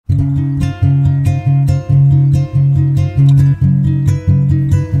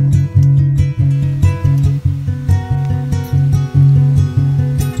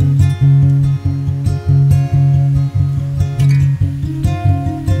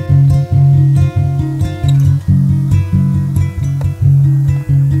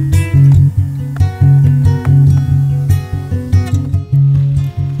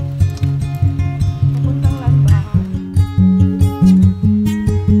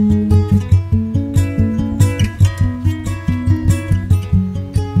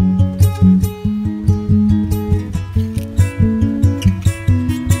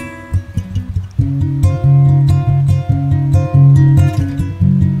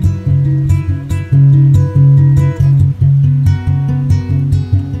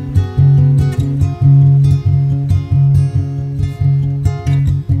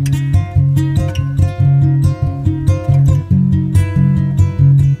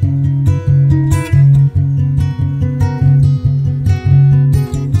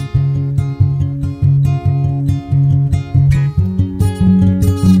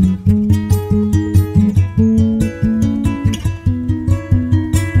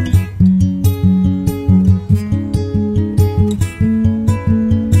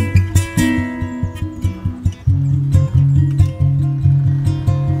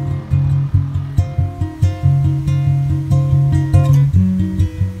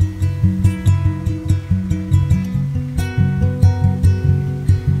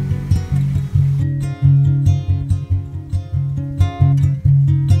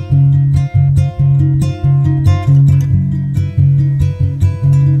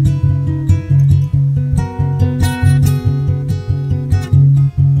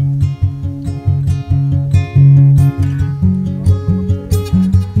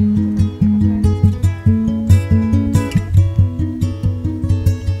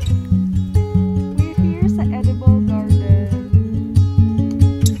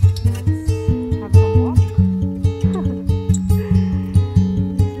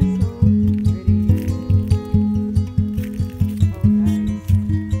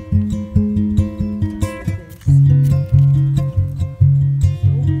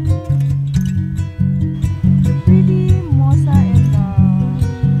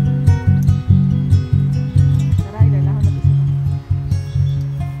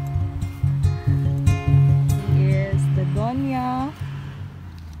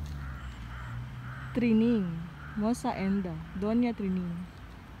Trining, Mussaenda, Doña Trining.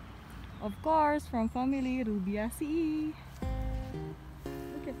 Of course, from family Rubiaceae.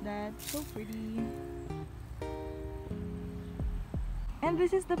 Look at that, so pretty. And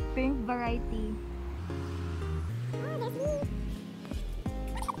this is the pink variety.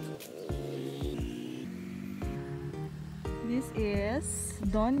 This is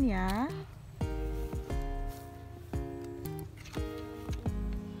Doña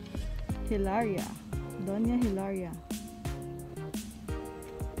Hilaria. Doña Hilaria.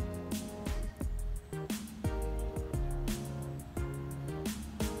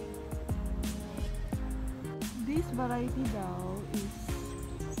 This variety daw is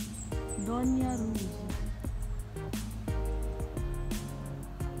Doña Rose.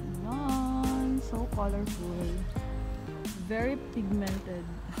 Yan, so colorful. Very pigmented.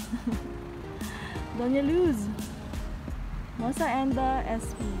 Doña Luz. Mussaenda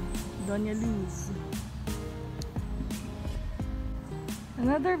SP. Doña Luz.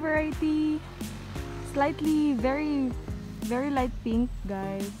 Another variety, slightly very light pink,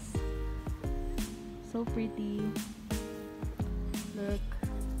 guys. So pretty. Look.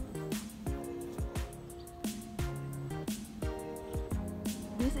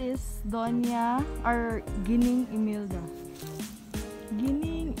 This is Doña or Gining Imelda.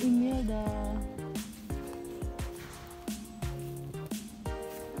 Gining Imelda.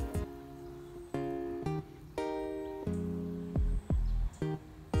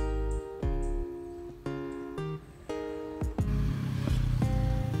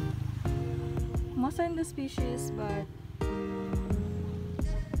 Mussaenda species, but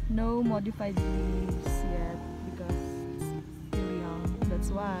no modified leaves yet because it's still young.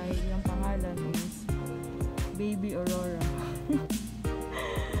 That's why yung pangalan is Baby Aurora.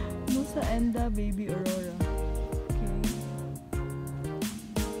 Mussaenda Baby Aurora. Okay.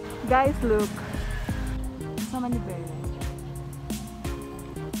 Guys, look. Sama ni Bere.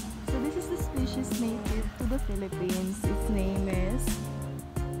 So this is the species native to the Philippines. Its name is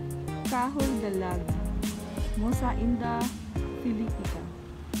Kahol Dalaga, Mussaenda philippica.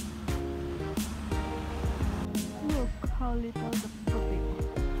 Look how little the puppy.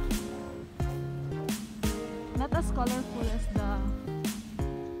 Not as colorful as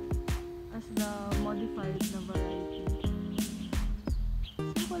the modified na variety.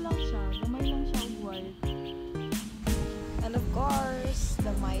 Simple lang siya, gamay lang siya of white. And of course,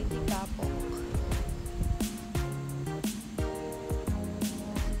 the mighty kapok.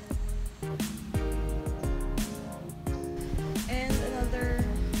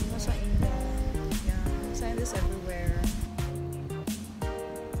 Everywhere.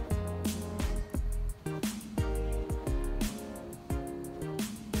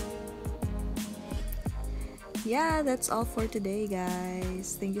 Yeah, that's all for today,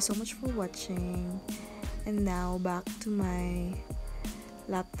 guys. Thank you so much for watching. And now back to my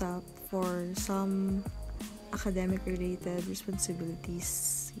laptop for some academic related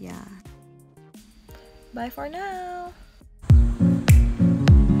responsibilities. Yeah. Bye for now.